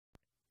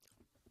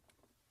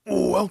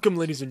Welcome,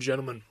 ladies and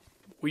gentlemen.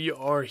 We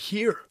are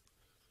here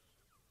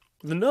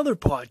with another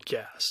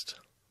podcast.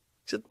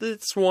 Except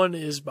this one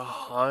is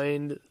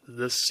behind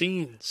the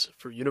scenes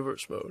for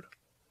Universe Mode.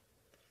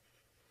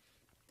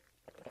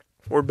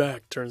 We're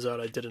back. Turns out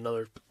I did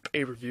another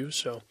pay-per-view,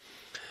 so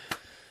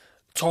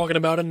talking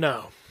about it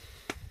now.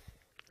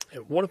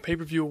 And what a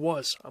pay-per-view it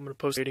was. I'm going to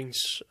post ratings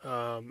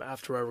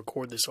after I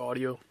record this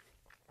audio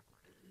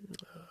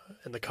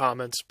in the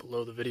comments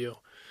below the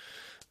video.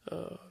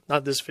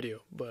 Not this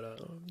video, but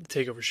the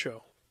Takeover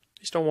show.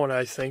 Based on what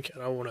I think,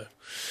 and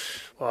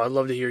I'd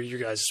love to hear your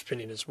guys'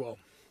 opinion as well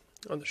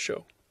on the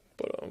show.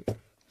 But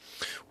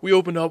we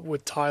opened up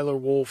with Tyler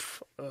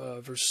Wolf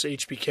versus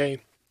HBK.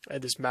 I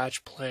had this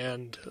match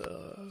planned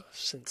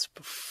since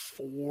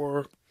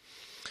before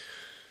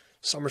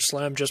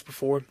SummerSlam, just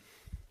before.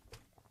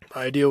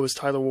 My idea was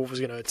Tyler Wolf was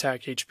going to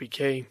attack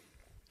HBK,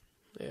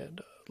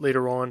 and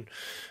later on,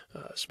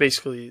 so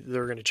basically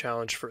they're going to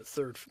challenge for a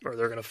third, or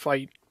they're going to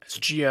fight as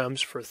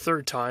GMs for a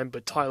third time,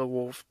 but Tyler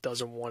Wolf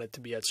doesn't want it to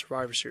be at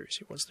Survivor Series.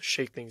 He wants to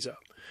shake things up.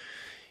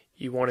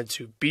 He wanted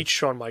to beat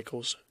Shawn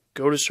Michaels,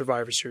 go to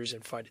Survivor Series,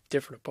 and fight a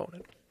different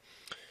opponent.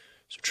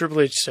 So Triple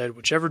H said,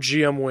 whichever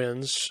GM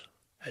wins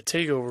at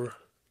Takeover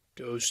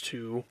goes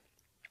to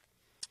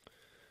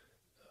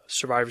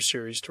Survivor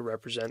Series to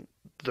represent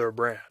their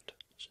brand.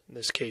 In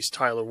this case,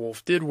 Tyler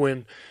Wolf did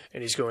win,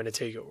 and he's going to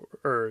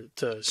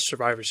to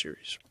Survivor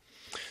Series.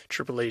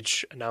 Triple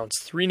H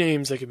announced 3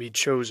 names that could be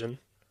chosen: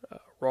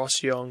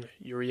 Ross Young,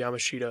 Yuri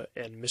Yamashita,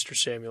 and Mr.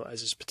 Samuel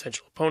as his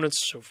potential opponents.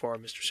 So far,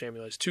 Mr.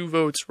 Samuel has 2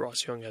 votes.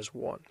 Ross Young has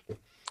 1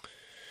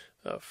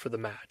 for the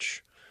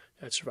match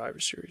at Survivor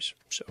Series.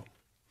 So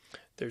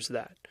there's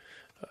that.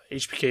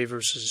 HBK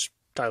versus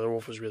Tyler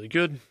Wolf was really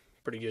good.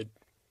 Pretty good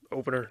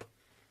opener.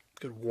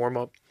 Good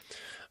warm-up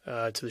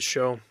to the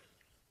show.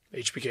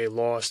 HBK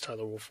lost.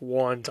 Tyler Wolf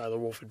won. Tyler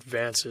Wolf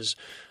advances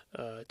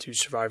to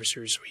Survivor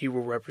Series, so he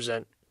will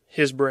represent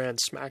his brand,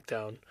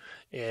 SmackDown,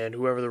 and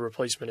whoever the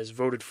replacement is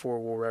voted for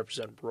will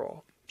represent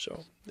Raw.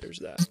 So there's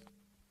that.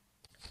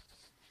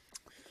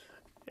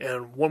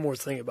 And one more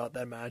thing about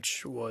that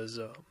match was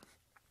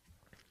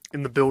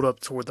in the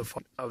build-up toward the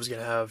fight, I was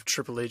going to have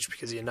Triple H,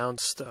 because he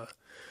announced the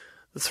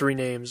 3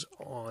 names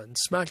on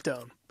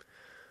SmackDown.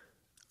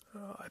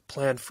 I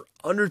planned for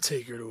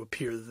Undertaker to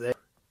appear there,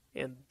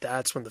 and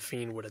that's when The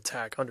Fiend would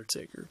attack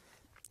Undertaker.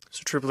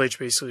 So Triple H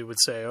basically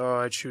would say,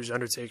 I choose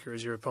Undertaker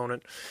as your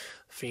opponent.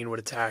 The Fiend would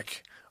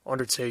attack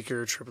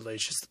Undertaker. Triple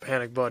H hits the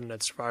panic button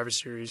at Survivor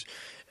Series,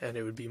 and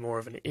it would be more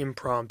of an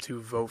impromptu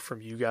vote from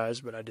you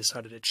guys, but I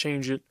decided to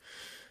change it.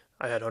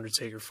 I had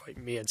Undertaker fight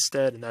me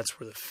instead, and that's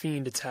where The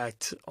Fiend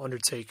attacked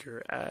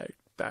Undertaker at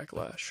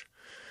Backlash.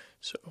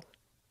 So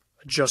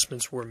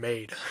adjustments were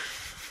made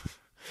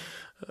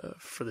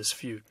for this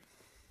feud.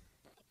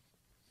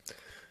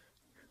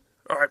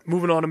 Alright,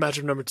 moving on to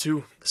matchup number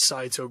 2, the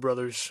Saito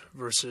brothers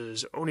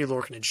versus Oney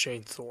Lorcan and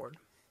Shane Thorne.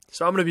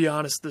 So I'm going to be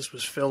honest, this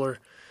was filler.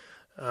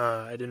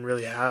 I didn't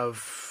really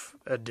have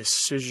a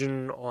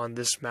decision on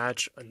this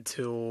match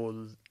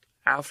until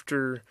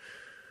after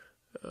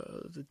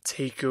the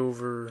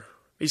Takeover,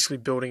 basically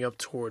building up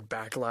toward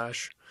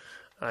Backlash.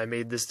 I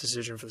made this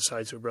decision for the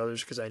Saito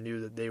brothers because I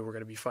knew that they were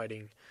going to be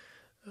fighting.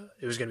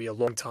 It was going to be a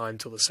long time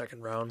till the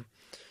second round.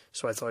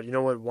 So I thought, you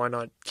know what, why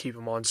not keep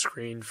him on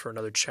screen for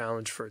another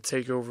challenge for a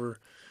Takeover,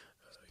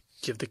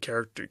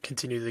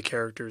 continue the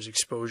character's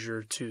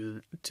exposure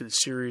to the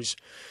series,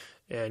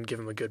 and give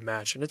him a good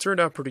match. And it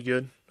turned out pretty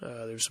good.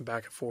 There was some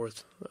back and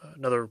forth.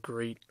 Another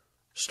great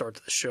start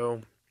to the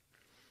show.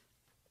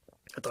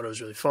 I thought it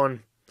was really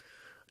fun.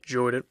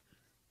 Enjoyed it.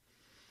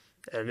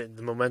 And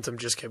the momentum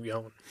just kept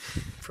going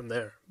from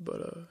there.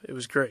 But it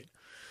was great.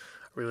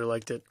 I really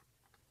liked it.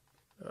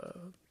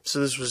 So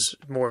this was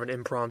more of an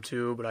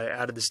impromptu, but I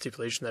added the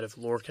stipulation that if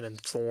Lorcan and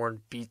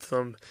Thorne beat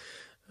them,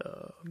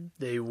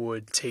 they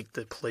would take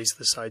the place of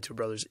the Saito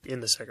brothers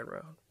in the second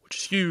round, which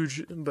is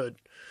huge, but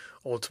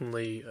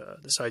ultimately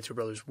the Saito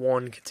brothers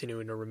won,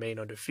 continuing to remain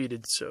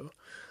undefeated, so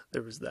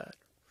there was that.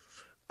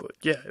 But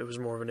yeah, it was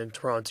more of an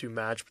impromptu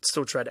match, but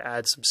still tried to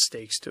add some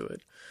stakes to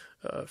it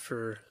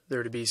for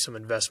there to be some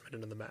investment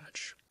into the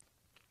match.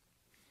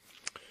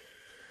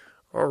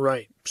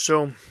 Alright,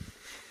 so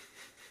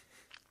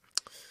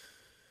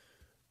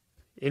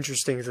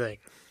interesting thing.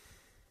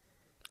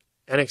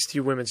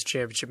 NXT Women's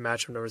Championship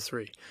matchup number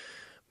 3.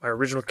 My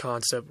original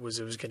concept was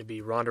it was going to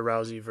be Ronda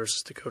Rousey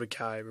versus Dakota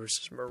Kai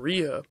versus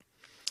Maria.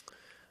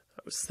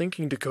 I was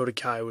thinking Dakota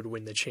Kai would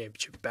win the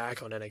championship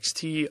back on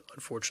NXT.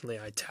 Unfortunately,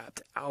 I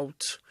tapped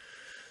out.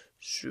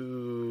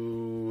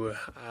 So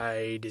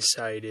I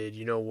decided,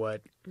 you know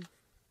what?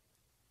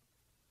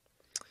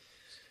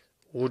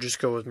 We'll just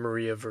go with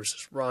Maria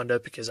versus Ronda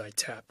because I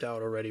tapped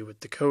out already with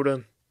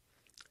Dakota.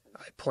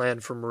 I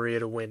planned for Maria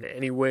to win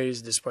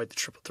anyways, despite the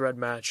triple threat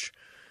match.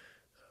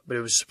 But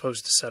it was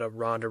supposed to set up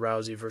Ronda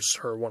Rousey versus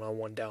her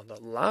one-on-one down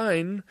the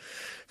line.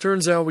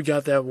 Turns out we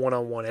got that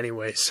one-on-one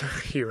anyways,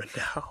 here and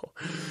now.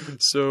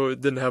 So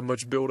it didn't have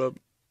much build-up.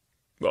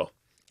 Well,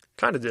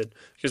 kind of did,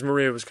 because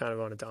Maria was kind of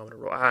on a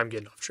dominant role. I'm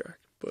getting off track.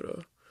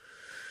 But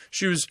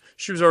she was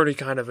already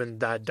kind of in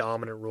that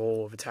dominant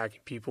role of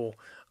attacking people.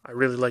 I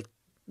really liked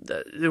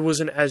that. It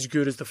wasn't as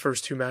good as the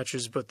first two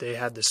matches, but they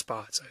had the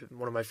spots.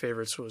 One of my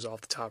favorites was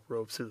off the top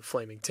rope through the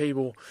flaming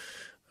table.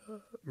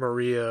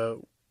 Maria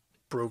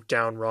broke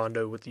down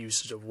Ronda with the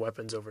usage of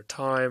weapons over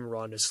time.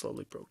 Ronda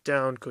slowly broke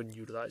down, couldn't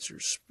utilize her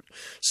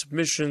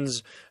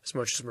submissions as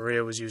much as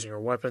Maria was using her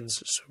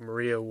weapons. So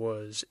Maria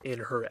was in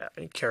her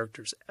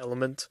character's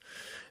element,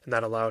 and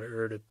that allowed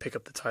her to pick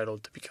up the title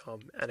to become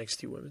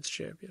NXT Women's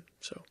Champion.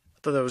 So I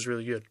thought that was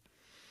really good,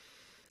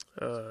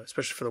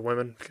 especially for the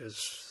women,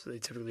 because they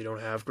typically don't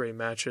have great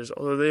matches,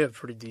 although they have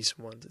pretty decent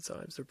ones at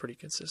times. They're pretty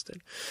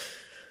consistent.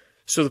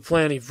 So the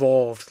plan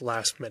evolved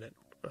last minute.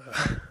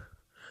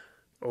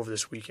 Over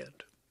this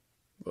weekend.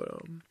 But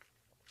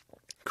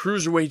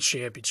Cruiserweight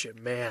Championship,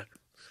 man,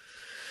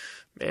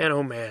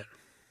 oh man.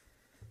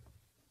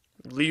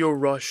 Lio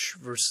Rush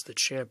versus the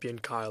champion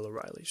Kyle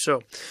O'Reilly.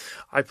 So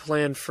I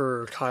planned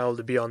for Kyle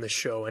to be on this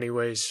show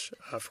anyways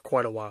for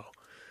quite a while.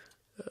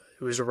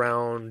 It was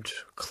around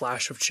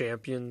Clash of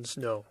Champions.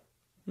 No,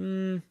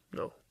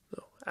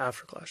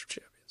 after Clash of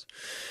Champions.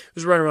 It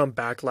was right around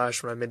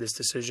Backlash when I made this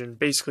decision.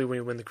 Basically,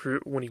 when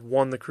he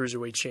won the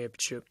Cruiserweight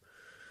Championship,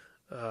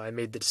 I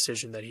made the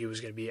decision that he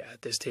was going to be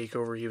at this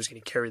takeover. He was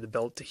going to carry the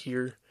belt to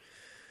here.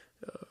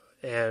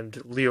 And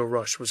Lio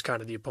Rush was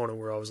kind of the opponent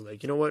where I was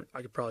like, you know what?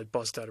 I could probably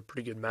bust out a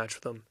pretty good match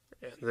with him.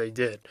 And they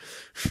did.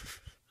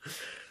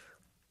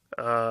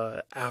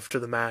 After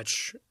the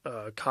match,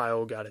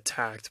 Kyle got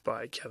attacked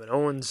by Kevin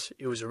Owens.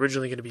 It was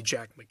originally going to be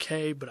Jack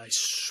McKay, but I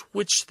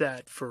switched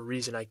that for a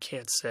reason I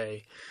can't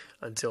say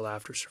until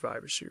after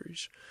Survivor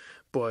Series.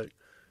 But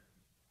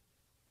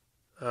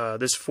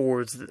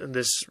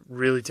this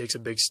really takes a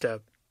big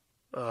step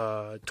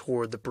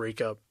toward the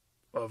breakup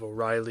of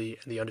O'Reilly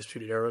and the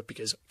Undisputed Era,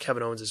 because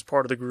Kevin Owens is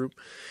part of the group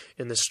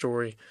in this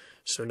story.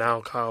 So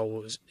now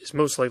Kyle is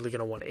most likely going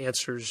to want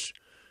answers.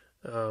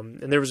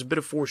 And there was a bit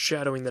of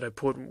foreshadowing that I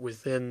put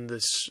within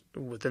this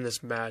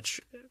match.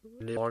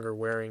 No longer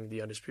wearing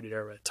the Undisputed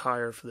Era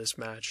attire for this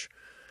match.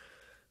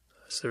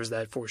 So there's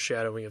that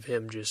foreshadowing of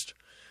him just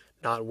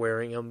not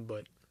wearing them,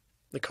 but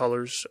the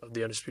colors of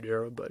the Undisputed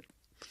Era. But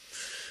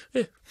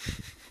yeah,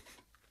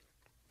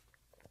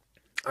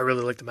 I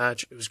really liked the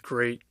match. It was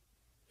great.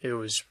 It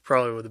was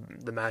probably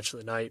the match of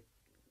the night,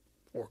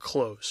 or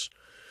close.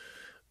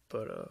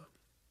 But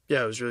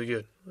yeah, it was really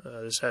good.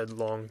 This had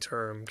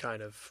long-term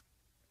kind of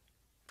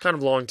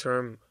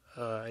long-term.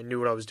 I knew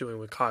what I was doing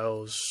with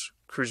Kyle's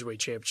Cruiserweight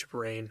Championship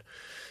reign.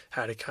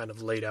 Had it kind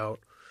of laid out.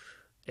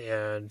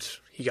 And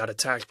he got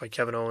attacked by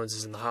Kevin Owens,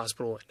 is in the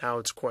hospital, and now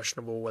it's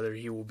questionable whether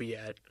he will be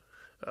at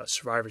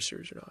Survivor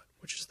Series or not,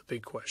 which is the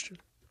big question.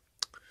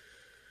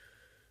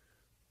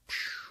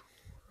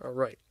 All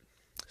right,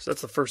 so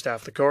that's the first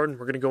half of the card, and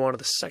we're going to go on to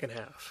the second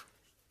half.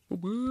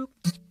 Whoop, whoop.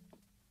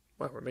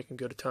 Wow, we're making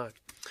good a time.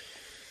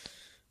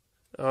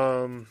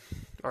 All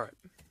right.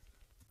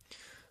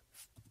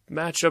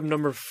 Matchup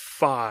number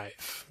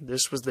 5.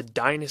 This was the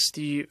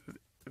Dynasty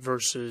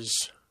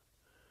versus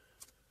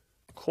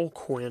Cole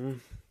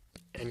Quinn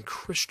and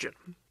Christian.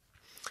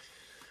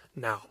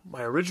 Now,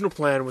 my original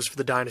plan was for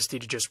the Dynasty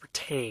to just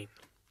retain.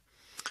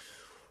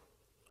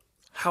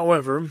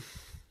 However,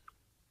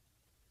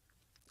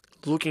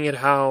 looking at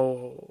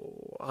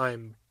how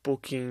I'm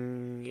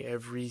booking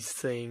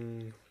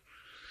everything,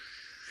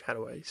 how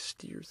do I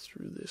steer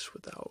through this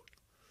without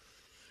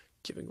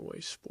giving away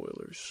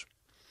spoilers?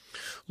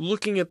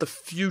 Looking at the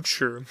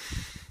future,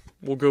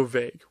 we'll go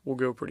vague. We'll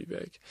go pretty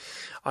vague.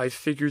 I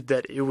figured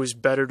that it was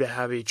better to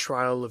have a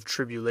trial of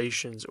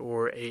tribulations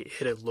or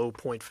hit a low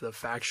point for the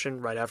faction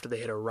right after they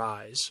hit a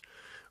rise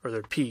or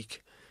their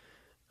peak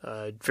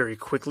very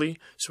quickly,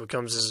 so it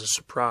comes as a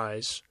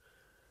surprise,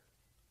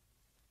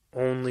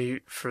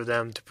 only for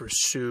them to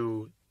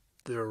pursue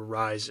their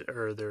rise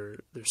or their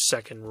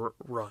second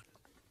run,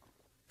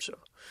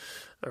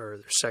 or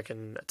their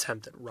second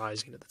attempt at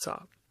rising to the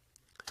top.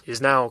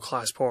 Is now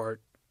class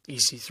part.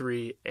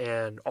 EC3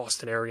 and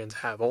Austin Arians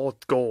have all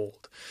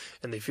gold,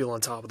 and they feel on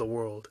top of the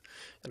world.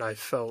 And I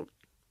felt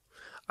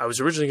I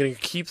was originally going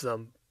to keep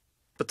them,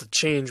 but the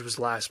change was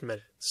last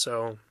minute.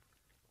 So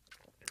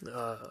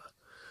I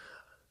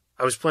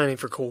was planning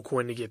for Cole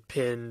Quinn to get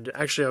pinned.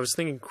 Actually, I was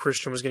thinking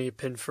Christian was going to get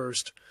pinned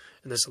first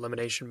in this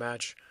elimination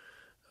match.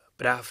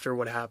 But after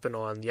what happened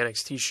on the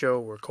NXT show,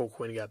 where Cole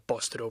Quinn got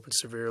busted open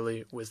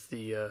severely with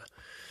the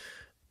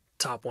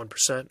top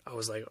 1%, I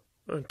was like,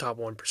 top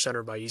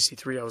 1%er by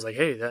EC3, I was like,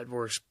 hey, that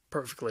works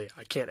perfectly.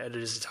 I can't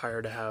edit his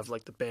attire to have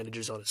like the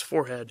bandages on his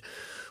forehead,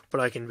 but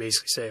I can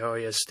basically say, oh,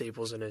 he has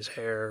staples in his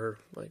hair,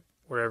 like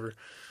whatever.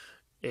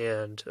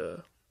 And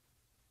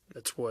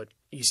that's what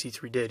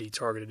EC3 did. He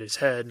targeted his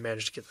head,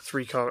 managed to get the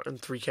 3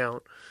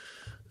 count.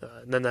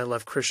 And then that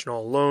left Christian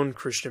all alone.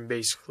 Christian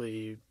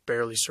basically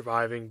barely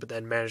surviving, but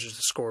then manages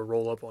to score a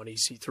roll-up on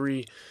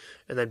EC3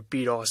 and then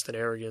beat Austin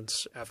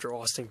Arrogance after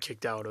Austin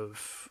kicked out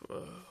of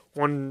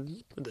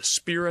the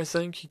spear, I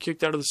think. He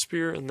kicked out of the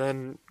spear and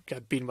then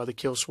got beaten by the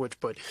kill switch,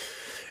 but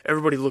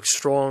everybody looked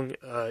strong.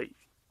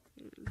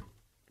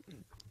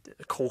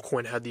 Cole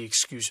Quinn had the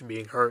excuse of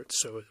being hurt,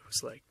 so it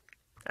was like,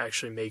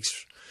 actually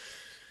makes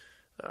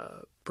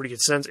pretty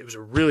good sense. It was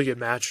a really good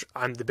match.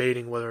 I'm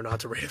debating whether or not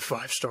to rate it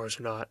 5 stars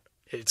or not.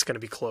 It's going to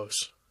be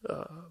close,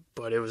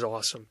 but it was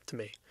awesome to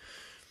me.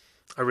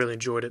 I really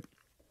enjoyed it.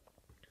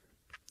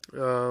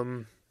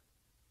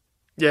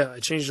 Yeah, I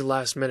changed it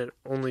last minute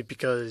only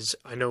because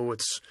I know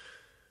it's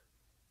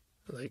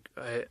like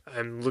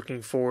I'm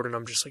looking forward and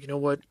I'm just like, you know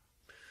what?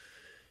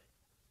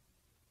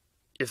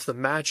 If the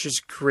match is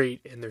great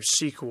in their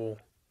sequel,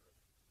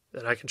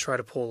 then I can try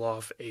to pull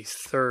off a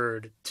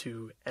third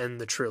to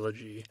end the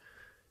trilogy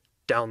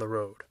down the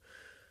road.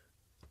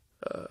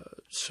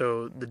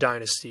 So the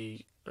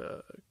dynasty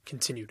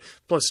continued.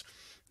 Plus,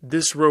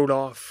 this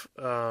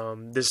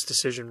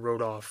decision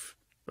wrote off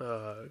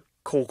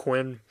Cole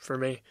Quinn for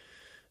me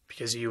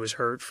because he was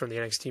hurt from the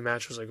NXT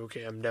match. I was like,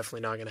 okay, I'm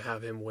definitely not going to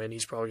have him win.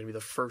 He's probably going to be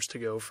the first to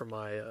go for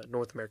my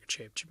North American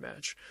Championship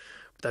match.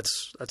 But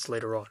that's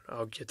later on.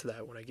 I'll get to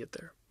that when I get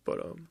there. But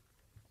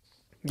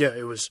yeah,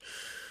 it was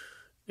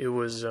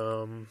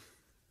that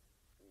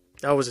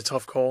was a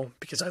tough call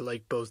because I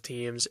like both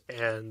teams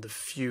and the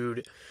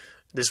feud.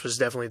 This was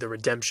definitely the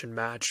redemption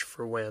match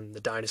for when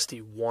the Dynasty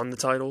won the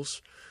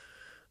titles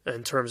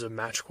in terms of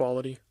match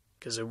quality,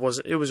 because it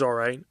was all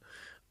right,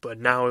 but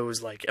now it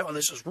was like, oh,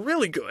 this is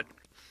really good.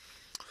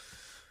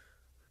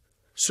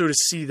 So to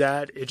see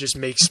that, it just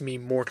makes me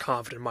more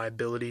confident in my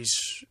abilities,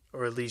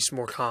 or at least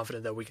more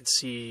confident that we can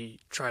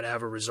try to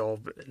have a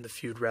resolve in the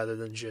feud rather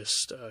than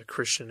just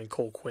Christian and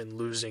Cole Quinn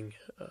losing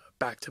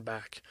back to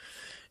back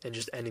and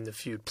just ending the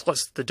feud.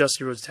 Plus, the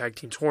Dusty Rhodes Tag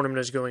Team Tournament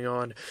is going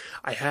on.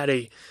 I had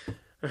a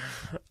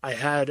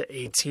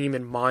team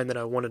in mind that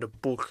I wanted to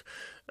book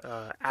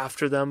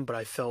after them, but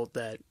I felt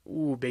that,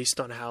 based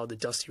on how the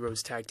Dusty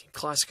Rhodes Tag Team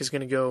Classic is going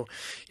to go,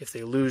 if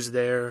they lose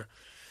there,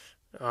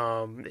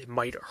 it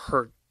might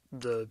hurt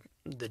the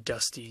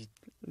Dusty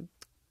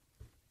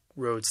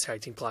Rhodes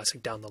Tag Team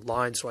Classic down the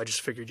line. So I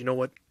just figured, you know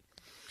what?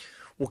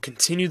 We'll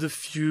continue the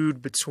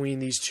feud between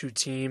these two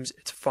teams.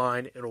 It's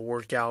fine. It'll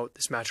work out.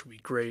 This match will be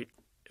great.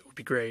 It will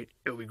be great.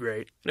 It will be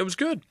great. And it was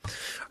good.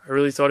 I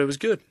really thought it was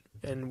good.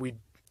 And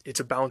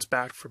it's a bounce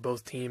back for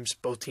both teams.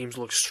 Both teams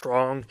look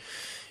strong.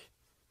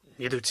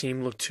 Neither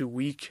team looked too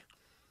weak.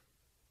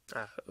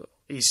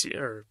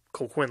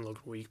 Cole Quinn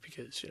looked weak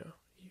because,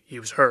 he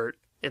was hurt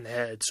in the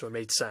head, so it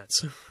made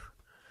sense.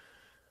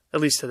 At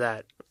least to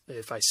that,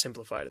 if I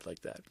simplified it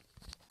like that.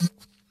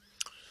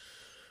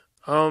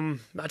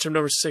 Matchup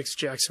number 6,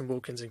 Jackson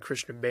Wilkins and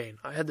Christian Bane.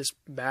 I had this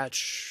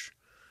match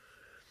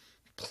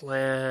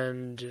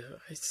planned,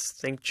 I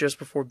think, just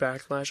before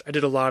Backlash. I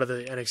did a lot of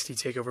the NXT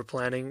TakeOver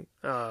planning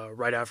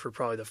right after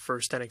probably the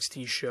first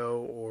NXT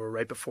show or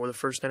right before the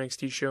first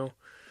NXT show.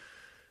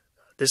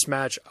 This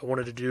match I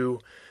wanted to do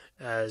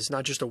as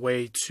not just a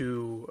way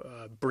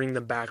to bring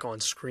them back on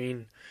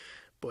screen,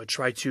 but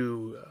try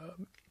to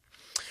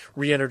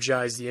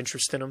re-energize the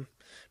interest in them,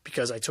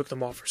 because I took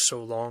them off for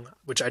so long,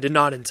 which I did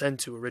not intend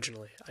to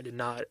originally. I did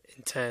not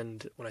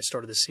intend when I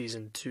started the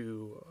season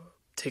to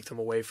take them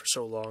away for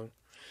so long,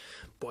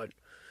 but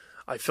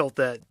I felt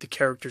that the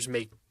characters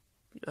make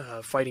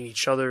fighting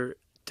each other,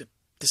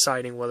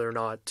 deciding whether or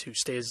not to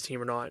stay as a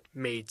team or not,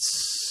 made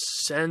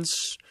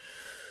sense.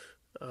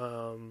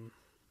 Or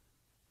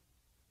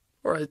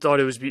I thought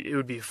it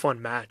would be a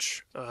fun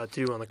match to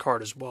do on the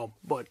card as well,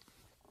 but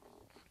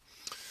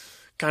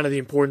kind of the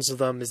importance of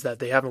them is that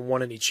they haven't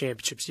won any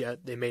championships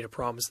yet. They made a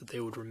promise that they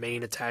would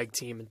remain a tag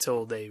team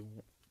until their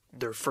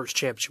first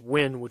championship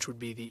win, which would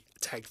be the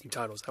tag team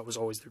titles. That was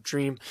always their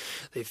dream.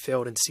 They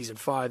failed in season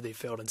 5. They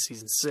failed in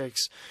season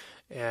 6.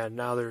 And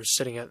now they're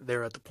sitting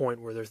there at the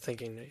point where they're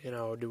thinking,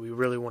 do we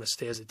really want to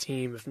stay as a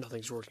team if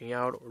nothing's working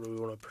out, or do we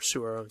want to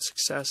pursue our own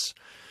success?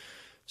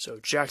 So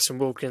Jackson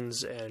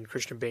Wilkins and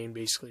Christian Bane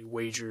basically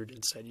wagered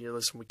and said,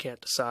 listen, we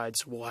can't decide,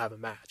 so we'll have a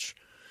match.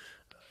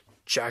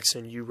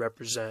 Jackson, you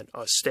represent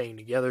us staying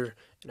together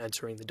and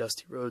entering the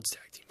Dusty Rhodes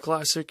Tag Team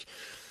Classic.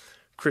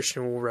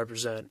 Christian will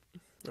represent,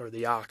 or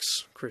the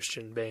Ox,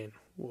 Christian Bane,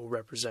 will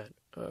represent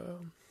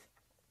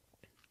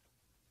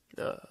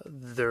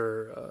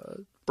their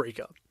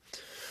breakup.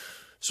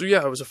 So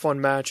yeah, it was a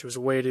fun match. It was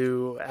a way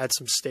to add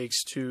some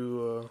stakes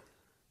to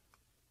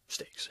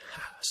stakes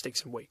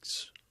and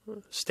weights.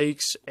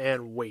 Stakes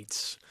and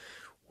weights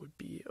would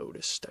be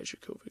Otis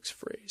Dijakovic's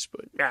phrase,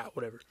 but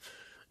whatever.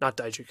 Not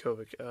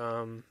Dijakovic.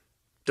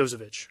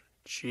 Dozovich.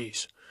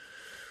 Jeez.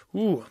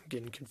 Ooh, I'm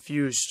getting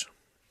confused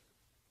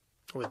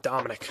with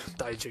Dominic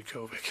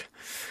Dijakovic.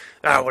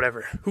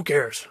 Whatever. Who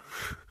cares?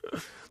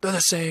 They're the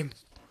same.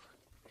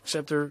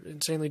 Except they're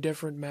insanely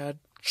different, mad.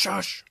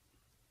 Shush!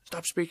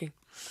 Stop speaking.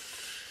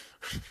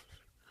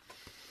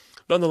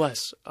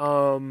 Nonetheless,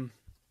 matchup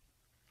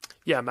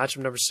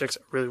number 6,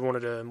 I really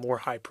wanted a more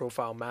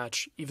high-profile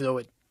match, even though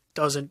it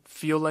doesn't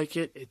feel like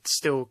it. It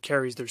still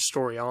carries their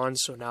story on,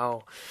 so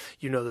now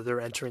you know that they're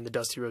entering the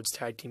Dusty Rhodes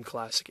Tag Team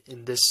Classic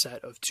in this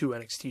set of 2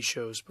 NXT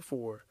shows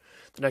before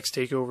the next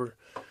TakeOver.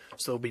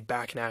 So they'll be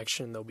back in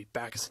action. They'll be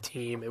back as a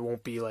team. It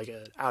won't be like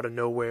out of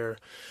nowhere,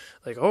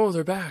 like, oh,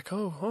 they're back.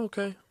 Oh,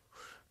 okay.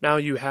 Now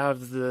you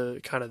have the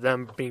kind of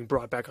them being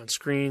brought back on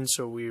screen,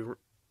 so we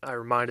I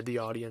reminded the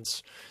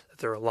audience that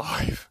they're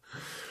alive.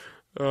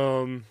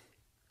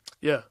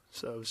 Yeah,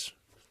 so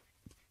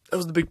that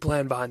was the big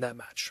plan behind that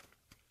match.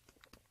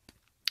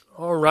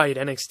 All right,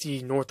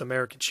 NXT North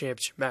American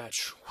Championship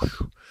match.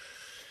 Whew.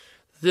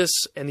 This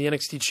and the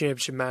NXT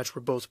Championship match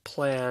were both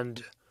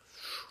planned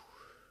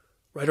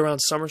right around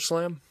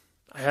SummerSlam.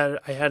 I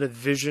had a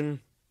vision,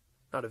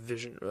 not a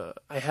vision.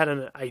 I had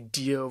an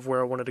idea of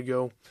where I wanted to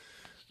go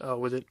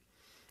with it.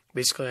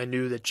 Basically, I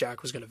knew that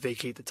Jack was going to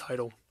vacate the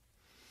title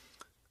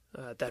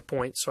at that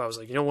point, so I was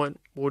like, you know what?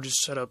 We'll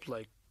just set up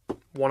like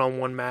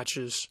one-on-one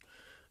matches.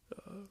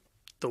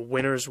 The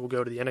winners will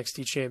go to the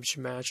NXT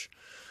Championship match,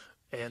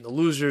 and the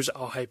losers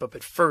I'll hype up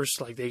at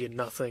first like they get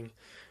nothing,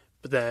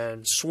 but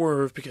then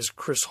swerve because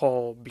Chris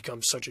Hall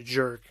becomes such a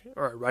jerk,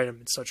 or I write him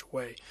in such a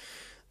way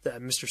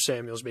that Mr.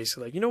 Samuel's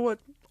basically like, you know what?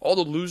 All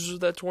the losers of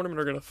that tournament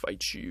are going to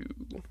fight you.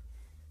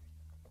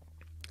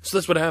 So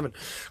that's what happened.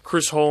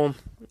 Chris Hall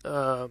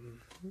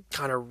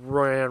kind of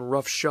ran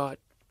roughshod,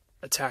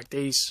 attacked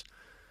Ace,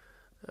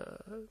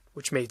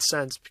 which made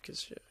sense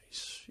because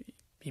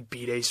he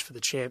beat Ace for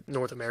the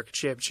North American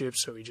Championship,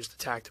 so he just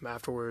attacked him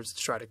afterwards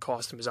to try to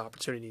cost him his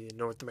opportunity in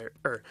North America,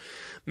 or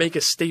make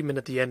a statement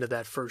at the end of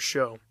that first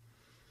show.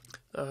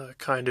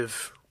 Kind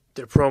of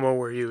did a promo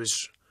where he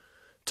was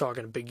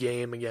talking a big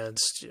game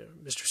against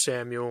Mr.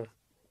 Samuel,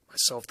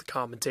 myself, the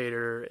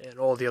commentator, and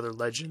all the other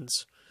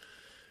legends,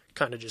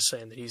 kind of just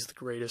saying that he's the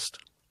greatest.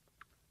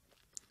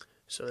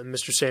 So then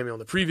Mr. Samuel on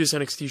the previous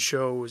NXT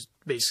show was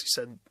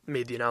basically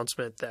made the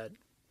announcement that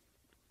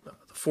the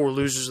four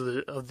losers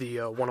of the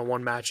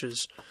one-on-one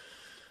matches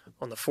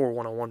on the 4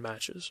 one-on-one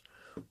matches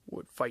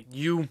would fight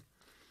you.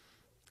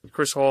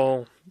 Chris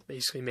Hall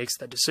basically makes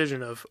that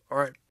decision of, all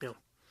right, I'm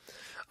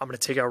going to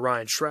take out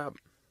Ryan Trapp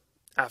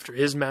after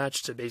his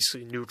match to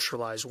basically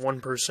neutralize one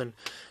person.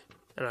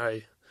 And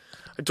I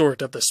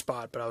dorked up the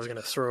spot, but I was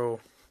going to throw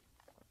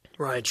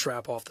Ryan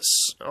Trapp off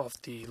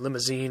the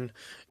limousine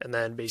and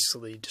then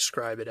basically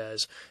describe it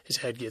as his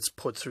head gets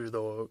put through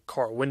the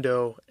car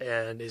window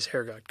and his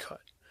hair got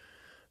cut.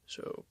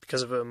 So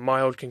because of a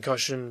mild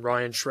concussion,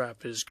 Ryan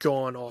Trapp is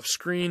gone off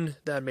screen.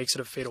 That makes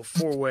it a fatal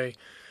 4-way.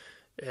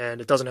 And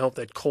it doesn't help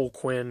that Cole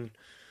Quinn,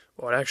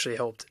 well, it actually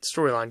helped.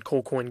 Storyline,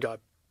 Cole Quinn got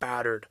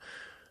battered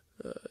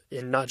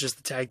in not just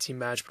the tag team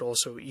match, but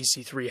also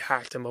EC3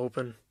 hacked him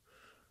open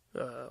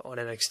on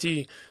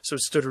NXT. So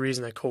it stood to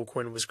reason that Cole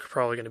Quinn was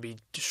probably going to be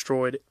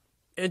destroyed.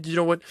 And you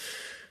know what?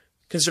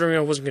 Considering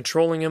I wasn't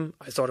controlling him,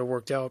 I thought it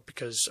worked out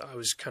because I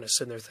was kind of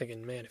sitting there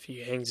thinking, man, if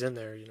he hangs in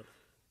there, it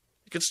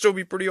could still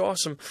be pretty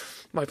awesome.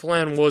 My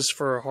plan was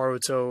for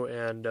Haruto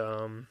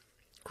and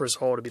Chris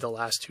Hall to be the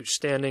last two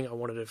standing. I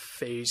wanted to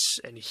face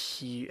and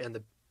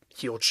the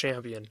heel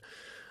champion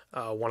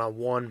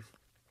one-on-one.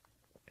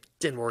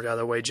 Didn't work out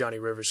that way. Johnny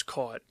Rivers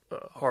caught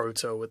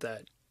Haruto with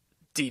that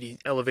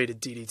elevated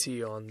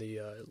DDT on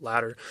the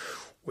ladder,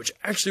 which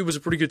actually was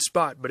a pretty good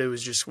spot, but it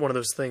was just one of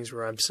those things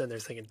where I'm sitting there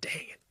thinking,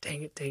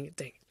 dang it.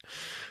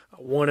 I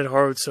wanted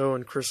Haruto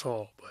and Chris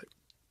Hall, but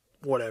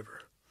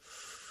whatever.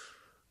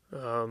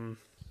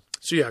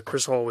 So yeah,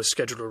 Chris Hall was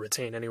scheduled to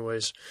retain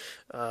anyways.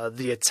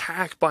 The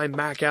attack by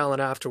Mac Allen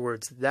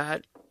afterwards,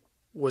 that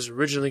was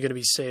originally going to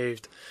be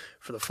saved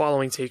for the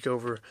following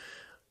takeover,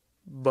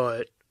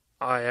 but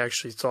I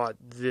actually thought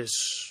this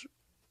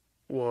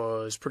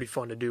was pretty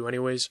fun to do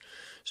anyways.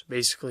 So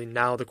basically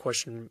now the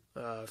question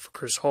for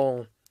Chris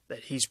Hall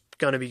that he's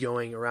going to be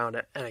going around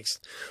at NXT.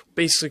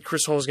 Basically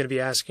Chris Hall is going to be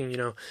asking,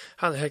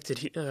 how the heck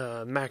did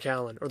Mac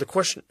Allen, or the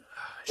question,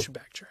 I should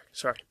backtrack,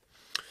 sorry.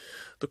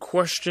 The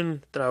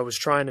question that I was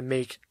trying to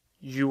make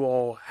you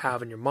all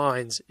have in your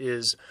minds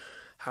is,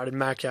 how did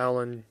Mac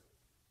Allen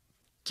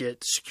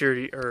get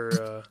security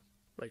or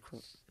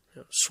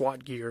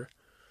SWAT gear?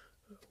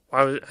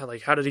 How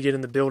did he get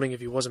in the building if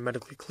he wasn't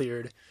medically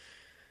cleared?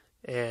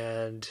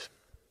 And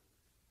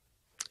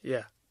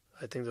yeah,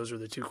 I think those were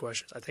the two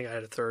questions. I think I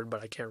had a third,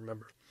 but I can't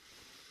remember.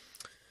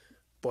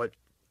 But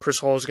Chris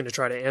Hall is going to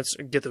try to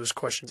get those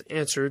questions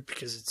answered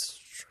because it's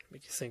trying to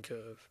make you think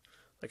of,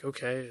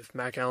 okay, if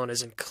Mac Allen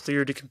isn't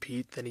cleared to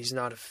compete, then he's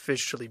not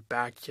officially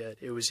back yet.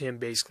 It was him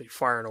basically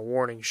firing a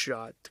warning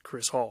shot to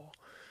Chris Hall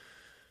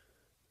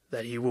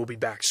that he will be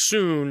back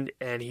soon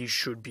and he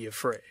should be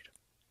afraid.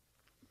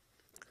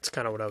 That's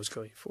kind of what I was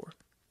going for.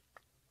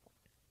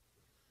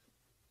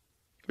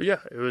 But yeah,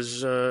 it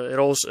was. It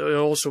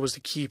also was to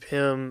keep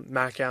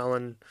Mac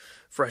Allen,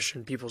 fresh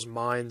in people's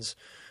minds,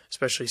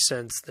 especially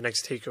since the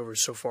next takeover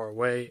is so far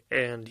away,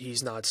 and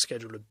he's not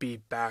scheduled to be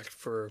back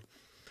for,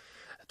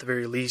 at the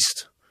very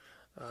least,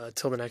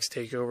 till the next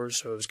takeover.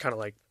 So it was kind of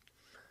like,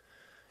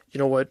 you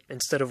know what?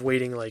 Instead of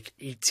waiting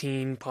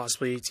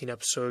possibly 18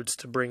 episodes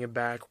to bring him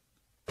back,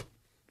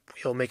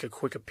 he'll make a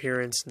quick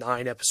appearance,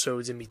 9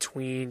 episodes in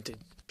between to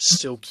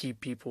still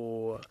keep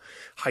people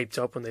hyped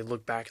up when they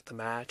look back at the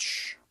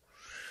match.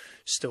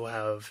 Still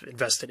have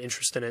invested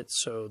interest in it,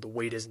 so the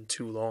wait isn't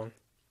too long.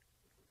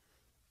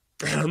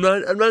 I'm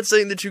not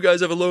saying that you guys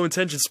have a low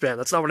attention span.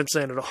 That's not what I'm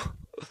saying at all.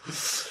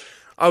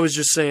 I was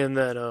just saying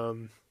that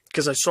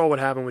because I saw what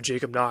happened with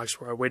Jacob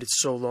Knox, where I waited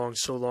so long,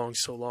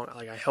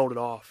 like I held it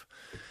off,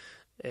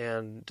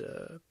 and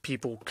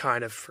people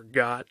kind of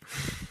forgot.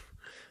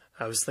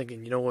 I was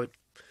thinking, you know what,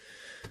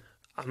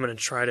 I'm going to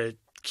try to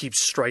keep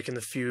striking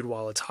the feud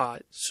while it's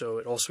hot, so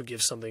it also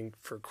gives something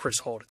for Chris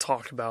Hall to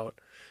talk about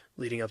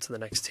leading up to the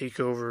next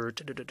Takeover.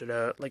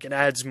 Like, it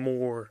adds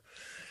more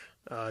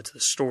to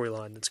the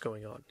storyline that's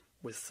going on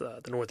with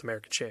the North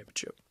American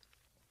Championship.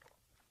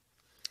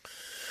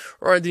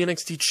 Alright, the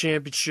NXT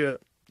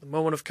Championship, the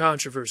moment of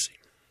controversy.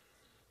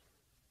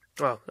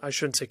 Well, I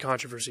shouldn't say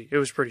controversy. It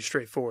was pretty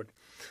straightforward.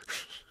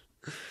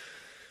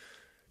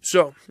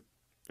 So,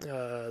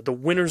 the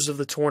winners of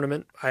the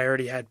tournament, I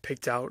already had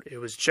picked out. It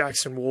was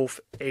Jackson Wolf,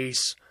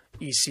 Ace,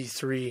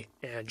 EC3,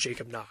 and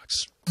Jacob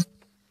Knox.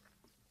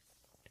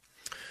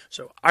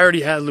 So, I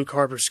already had Luke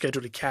Harper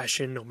scheduled to cash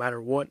in no matter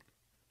what.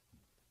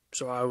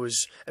 So,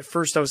 at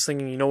first I was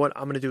thinking, you know what,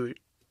 I'm going to do it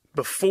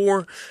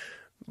before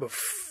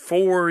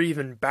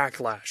even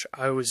Backlash.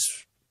 I was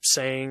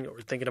saying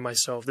or thinking to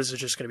myself, this is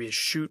just going to be a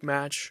shoot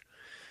match,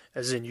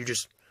 as in you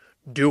just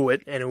do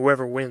it and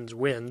whoever wins,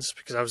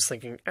 because I was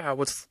thinking,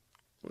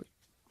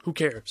 who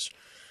cares?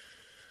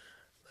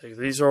 Like,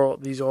 these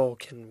all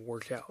can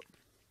work out.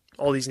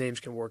 All these names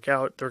can work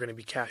out. They're going to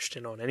be cashed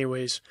in on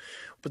anyways.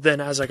 But then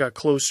as I got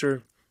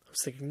closer, I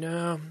was thinking,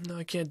 no,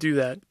 I can't do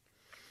that.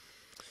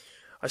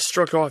 I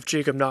struck off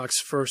Jacob Knox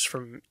first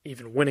from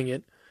even winning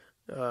it.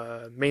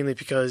 Mainly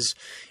because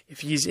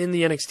if he wins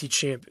the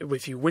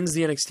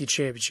NXT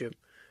Championship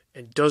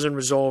and doesn't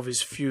resolve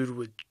his feud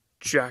with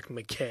Jack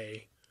McKay,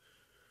 it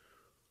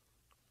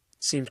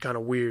seems kind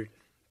of weird.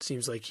 It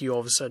seems like he all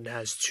of a sudden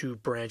has two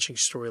branching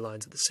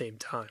storylines at the same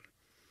time.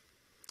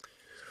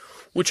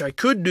 Which I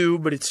could do,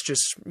 but it's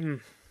just...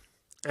 And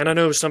I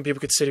know some people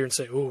could sit here and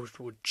say, oh,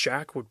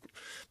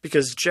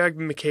 because Jack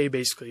McKay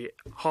basically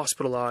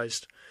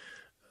hospitalized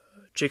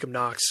Jacob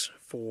Knox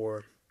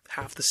for first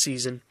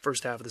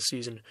half of the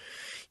season.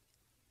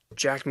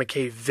 Jack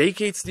McKay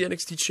vacates the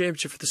NXT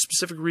Championship for the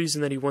specific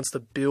reason that he wants to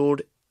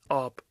build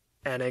up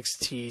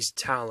NXT's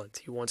talent.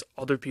 He wants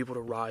other people to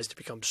rise to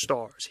become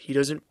stars. He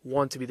doesn't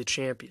want to be the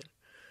champion.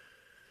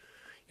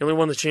 He only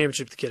won the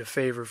championship to get a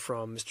favor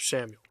from Mr.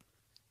 Samuel.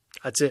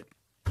 That's it.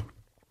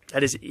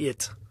 That is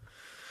it.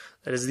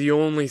 That is the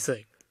only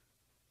thing.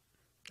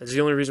 That's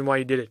the only reason why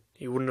he did it.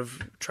 He wouldn't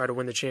have tried to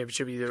win the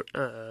championship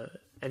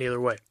any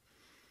other way.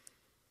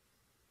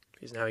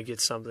 Because now he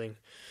gets something.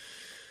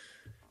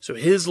 So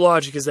his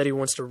logic is that he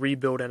wants to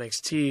rebuild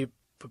NXT,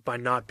 but by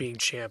not being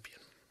champion.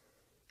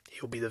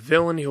 He'll be the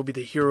villain, he'll be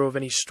the hero of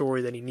any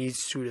story that he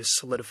needs to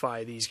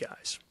solidify these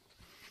guys.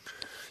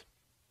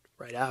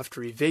 Right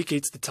after he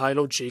vacates the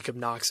title, Jacob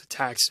Knox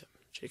attacks him.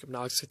 Jacob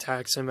Knox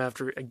attacks him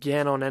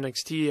again on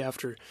NXT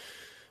after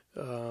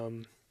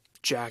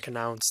Jack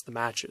announced the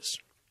matches.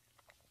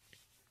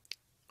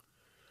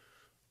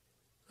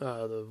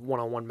 The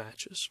one-on-one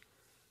matches.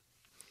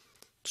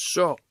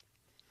 So,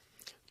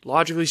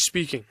 logically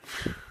speaking,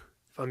 if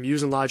I'm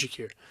using logic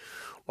here,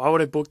 why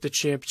would I book the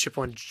championship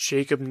on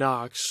Jacob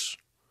Knox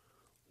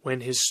when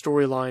his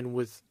storyline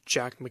with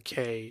Jack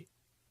McKay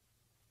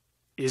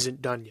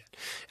isn't done yet?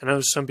 And I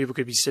know some people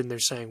could be sitting there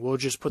saying, well,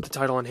 just put the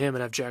title on him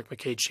and have Jack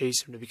McKay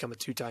chase him to become a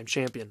two-time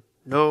champion.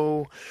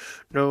 No.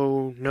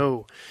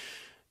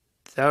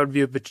 That would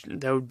be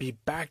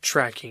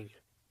backtracking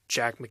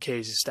Jack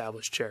McKay's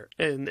established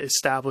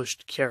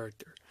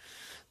character.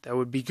 That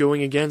would be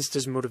going against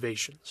his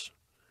motivations.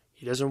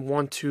 He doesn't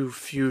want to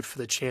feud for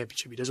the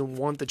championship. He doesn't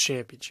want the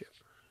championship.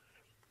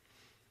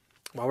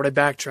 Why would I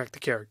backtrack the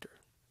character?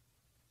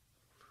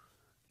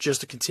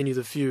 Just to continue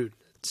the feud.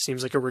 It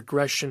seems like a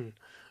regression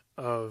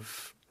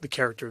of the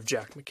character of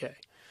Jack McKay.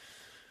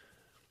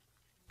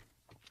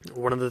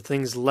 One of the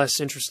things less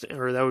interesting,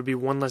 or that would be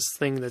one less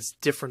thing that's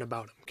different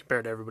about him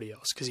compared to everybody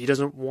else. Because he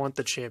doesn't want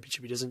the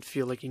championship. He doesn't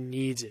feel like he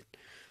needs it.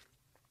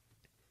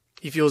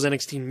 He feels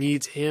NXT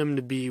needs him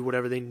to be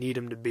whatever they need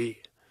him to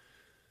be.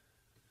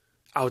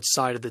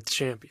 Outside of the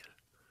champion.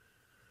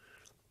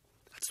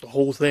 That's the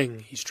whole thing.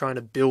 He's trying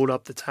to build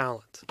up the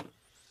talent.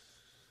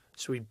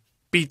 So he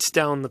beats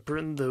down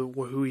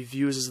who he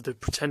views as the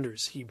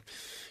pretenders. He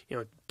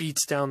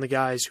beats down the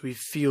guys who he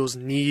feels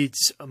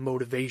needs a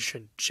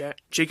motivation.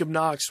 Jacob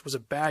Knox was a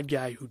bad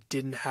guy who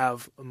didn't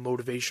have a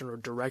motivation or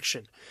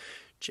direction.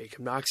 Jacob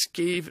Knox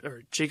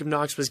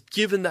was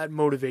given that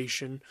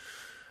motivation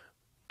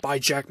by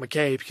Jack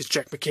McKay because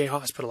Jack McKay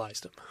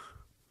hospitalized him.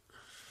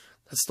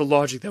 That's the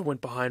logic that went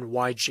behind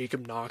why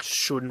Jacob Knox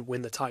shouldn't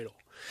win the title.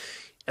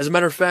 As a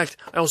matter of fact,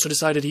 I also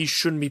decided he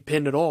shouldn't be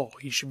pinned at all.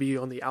 He should be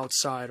on the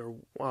outside or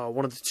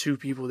one of the two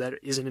people that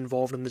isn't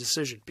involved in the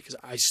decision because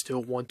I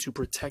still want to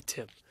protect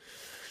him.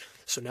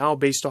 So now,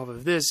 based off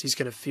of this, he's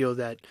going to feel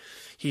that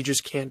he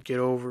just can't get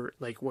over,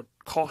 like, what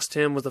cost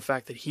him was the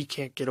fact that he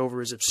can't get over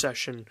his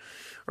obsession,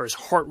 or his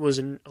heart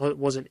wasn't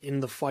in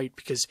the fight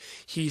because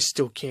he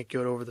still can't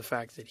get over the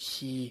fact that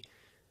he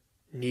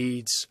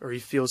needs, or he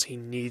feels he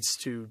needs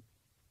to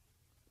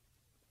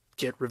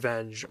get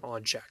revenge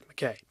on Jack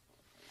McKay.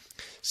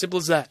 Simple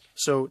as that.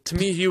 So, to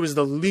me, he was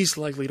the least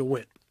likely to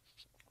win.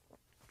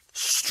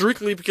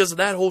 strictly because of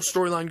that whole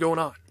storyline going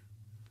on.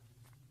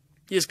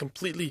 He has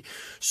completely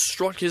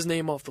struck his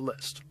name off the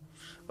list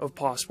of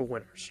possible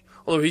winners.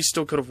 Although he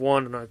still could have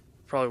won, and I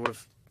probably would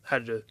have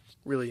had to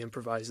really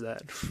improvise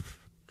that.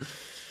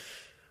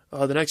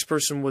 The next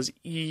person was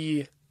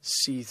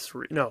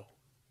EC3. No.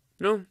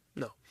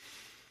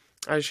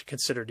 I actually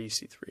considered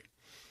EC3.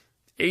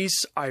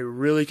 Ace, I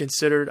really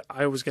considered.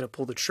 I was going to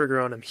pull the trigger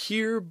on him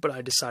here, but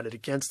I decided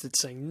against it,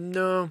 saying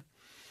no,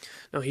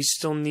 he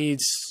still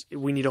needs,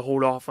 we need to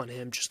hold off on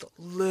him just a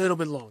little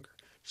bit longer.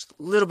 Just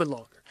a little bit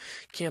longer.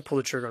 Can't pull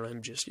the trigger on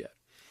him just yet.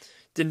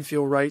 Didn't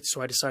feel right,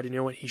 so I decided, you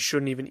know what, he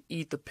shouldn't even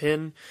eat the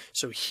pin.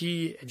 So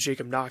he and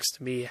Jacob Knox,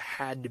 to me,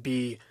 had to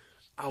be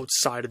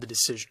outside of the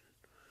decision.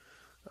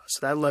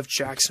 So that left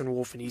Jackson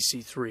Wolf and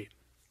EC3.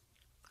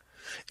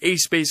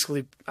 Ace,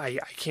 basically, I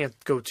can't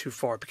go too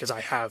far because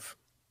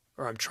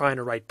I'm trying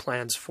to write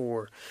plans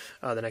for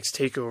the next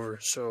Takeover,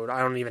 so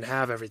I don't even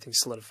have everything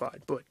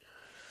solidified. But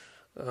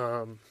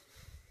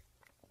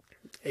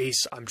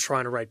Ace, I'm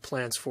trying to write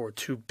plans for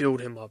to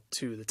build him up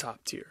to the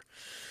top tier.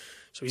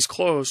 So he's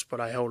close, but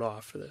I held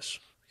off for this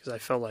because I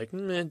felt like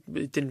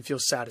it didn't feel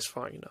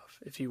satisfying enough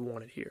if he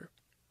won it here,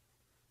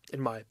 in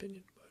my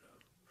opinion.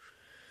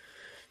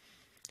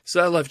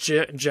 So that left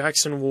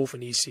Jackson Wolf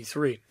and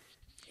EC3.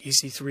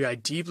 EC3 I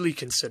deeply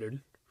considered,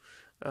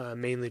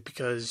 mainly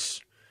because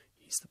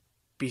he's the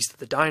beast of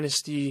the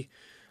dynasty.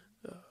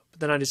 But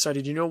then I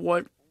decided, you know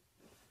what?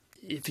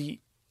 If he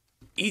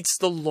eats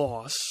the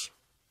loss,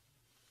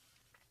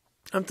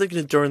 I'm thinking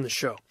it during the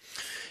show.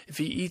 If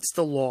he eats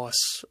the loss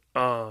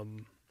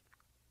in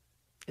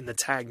the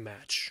tag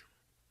match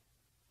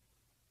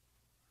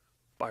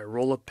by a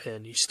roll-up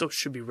pin, he still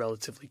should be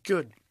relatively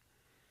good.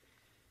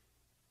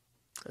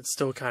 It's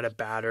still kind of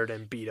battered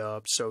and beat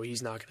up, so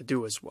he's not going to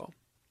do as well.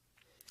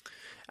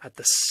 At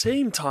the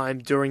same time,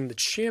 during the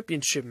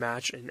championship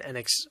match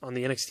on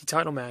the NXT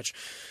title match,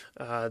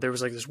 there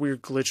was like this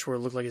weird glitch where it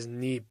looked like his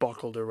knee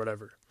buckled or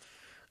whatever.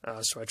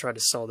 So I tried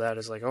to sell that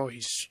as like, oh,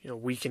 he's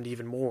weakened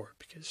even more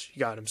because he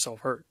got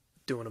himself hurt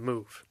doing a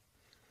move.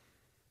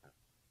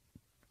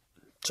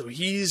 So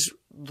he's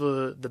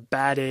the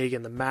bad egg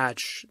in the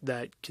match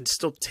that can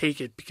still take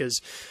it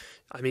because,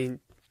 I mean,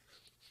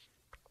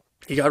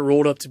 he got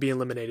rolled up to be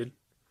eliminated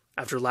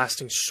after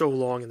lasting so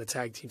long in the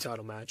tag team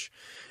title match.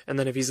 And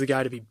then if he's the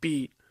guy to be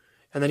beat,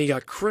 and then he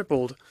got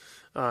crippled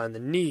in the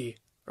knee,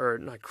 or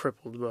not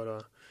crippled,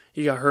 but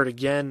he got hurt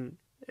again,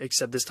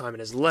 except this time in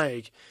his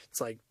leg.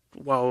 It's like,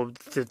 well,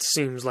 that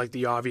seems like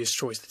the obvious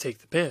choice to take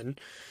the pin.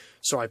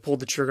 So I pulled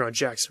the trigger on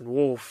Jackson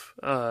Wolf,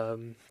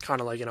 kind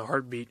of like in a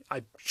heartbeat.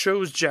 I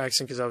chose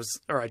Jackson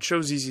I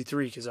chose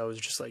EC3 because I was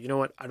just like, you know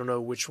what? I don't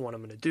know which one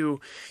I'm going to do.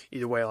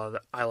 Either way,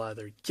 I'll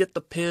either get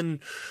the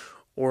pin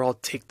or I'll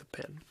take the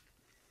pin.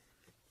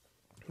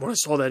 When I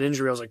saw that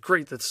injury, I was like,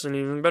 great, that's an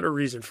even better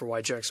reason for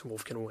why Jackson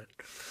Wolf can win.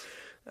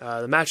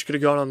 The match could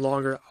have gone on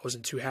longer. I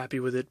wasn't too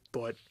happy with it,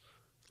 but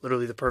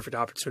literally the perfect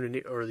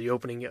opportunity, or the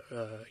opening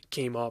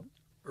came up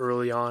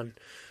early on.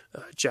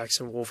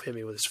 Jackson Wolf hit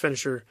me with his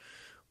finisher,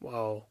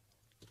 while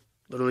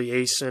literally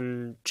Ace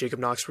and Jacob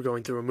Knox were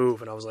going through a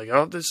move, and I was like,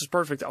 oh, this is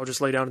perfect. I'll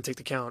just lay down and take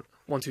the count.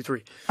 1, 2,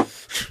 3.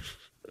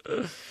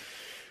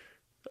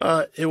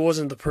 It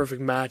wasn't the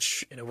perfect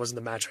match, and it wasn't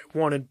the match I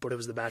wanted, but it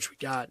was the match we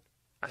got,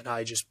 and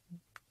I just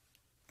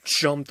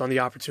jumped on the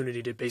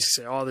opportunity to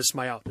basically say, oh, this is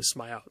my out, this is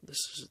my out, this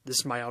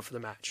is my out for the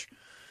match.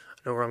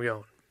 I know where I'm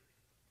going.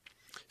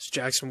 So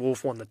Jackson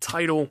Wolf won the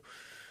title.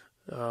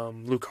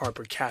 Luke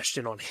Harper cashed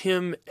in on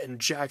him, and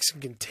Jackson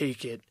can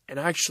take it. And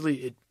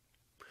actually,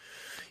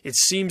 it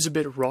seems a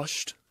bit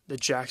rushed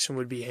that Jackson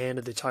would be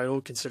handed the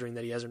title, considering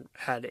that he hasn't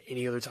had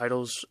any other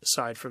titles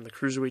aside from the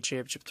Cruiserweight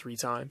Championship 3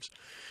 times.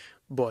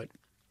 But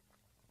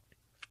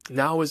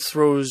now it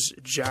throws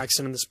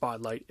Jackson in the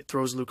spotlight. It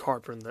throws Luke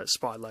Harper in the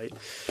spotlight.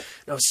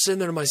 And I was sitting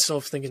there to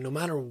myself thinking, no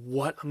matter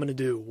what I'm going to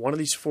do, one of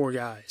these 4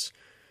 guys,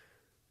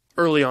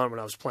 early on when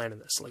I was planning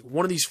this, like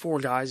one of these 4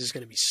 guys is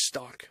going to be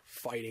stuck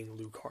fighting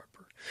Luke Harper.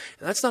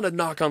 And that's not a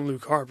knock on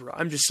Luke Harper.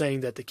 I'm just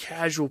saying that the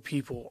casual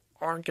people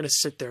aren't going to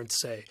sit there and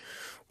say,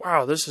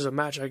 wow, this is a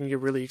match I can get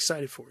really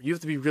excited for. You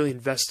have to be really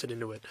invested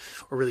into it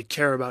or really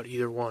care about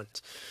either one.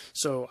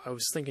 So I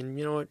was thinking,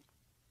 you know what?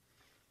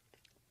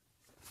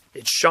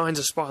 It shines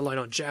a spotlight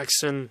on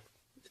Jackson.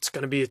 It's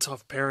going to be a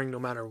tough pairing no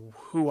matter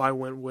who I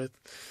went with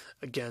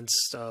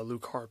against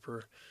Luke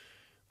Harper.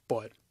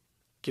 But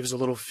gives a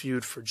little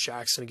feud for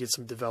Jackson to get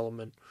some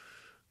development.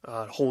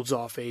 Holds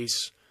off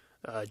Ace.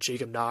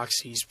 Jacob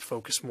Knox, he's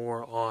focused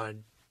more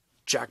on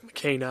Jack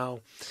McKay now.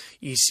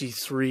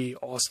 EC3,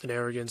 Austin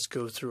Arrogance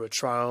go through a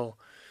trial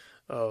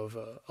of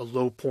a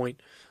low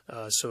point.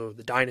 So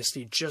the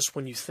Dynasty, just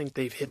when you think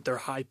they've hit their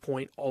high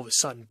point, all of a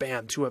sudden,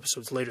 bam, 2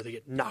 episodes later, they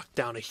get knocked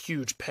down a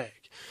huge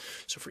peg.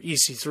 So for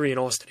EC3 and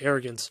Austin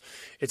Arrogance,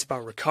 it's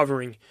about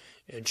recovering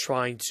and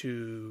trying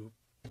to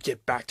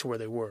get back to where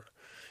they were.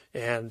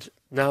 And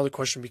now the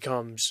question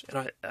becomes,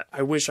 and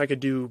I wish I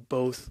could do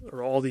both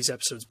or all these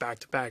episodes back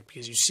to back,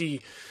 because you see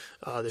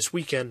this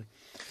weekend,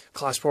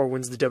 Class 4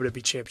 wins the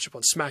WWE Championship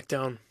on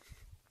SmackDown.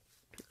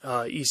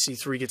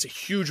 EC3 gets a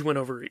huge win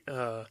over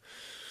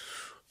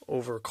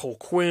Cole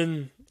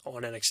Quinn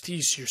on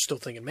NXT. So you're still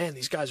thinking, man,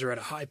 these guys are at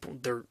a high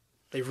point.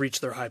 They've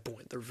reached their high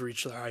point.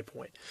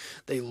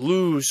 They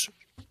lose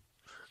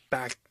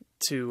back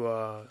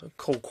to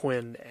Cole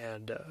Quinn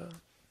and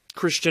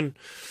Christian.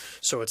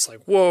 So it's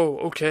like, whoa,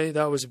 okay,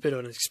 that was a bit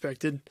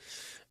unexpected.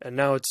 And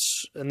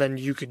then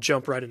you could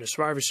jump right into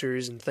Survivor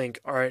Series and think,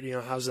 all right,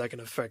 how's that going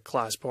to affect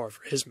Class Bar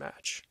for his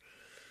match?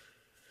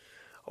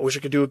 I wish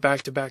I could do it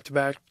back to back,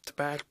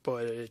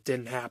 but it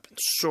didn't happen.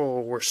 So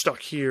we're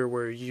stuck here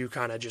where you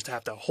kind of just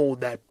have to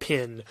hold that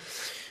pin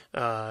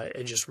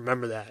and just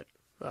remember that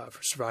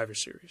for Survivor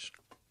Series.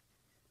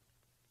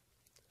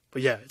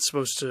 But yeah, it's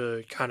supposed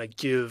to kind of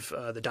give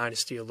the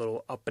Dynasty a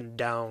little up and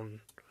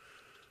down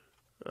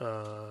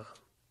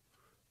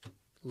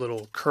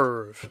little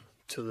curve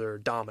to their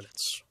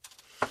dominance.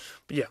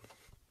 But yeah,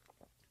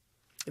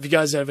 if you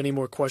guys have any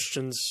more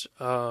questions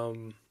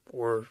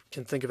or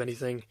can think of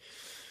anything,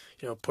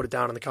 put it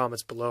down in the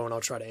comments below and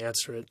I'll try to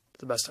answer it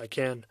the best I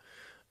can.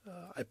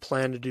 I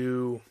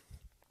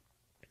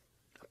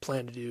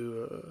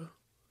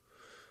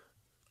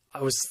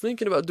was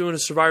thinking about doing a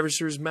Survivor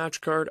Series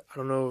match card. I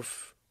don't know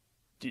if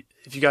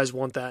you guys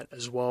want that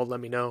as well, let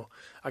me know.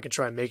 I can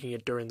try making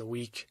it during the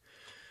week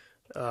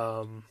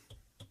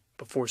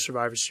before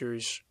Survivor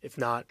Series. If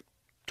not,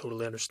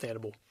 totally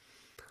understandable.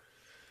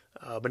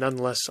 But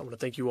nonetheless, I want to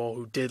thank you all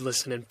who did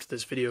listen in to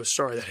this video.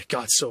 Sorry that it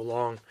got so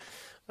long.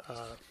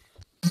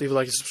 Leave a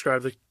like and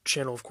subscribe to the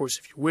channel, of course,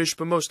 if you wish.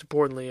 But most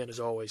importantly, and as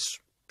always,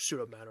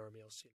 suit up, man, Army. I'll see you.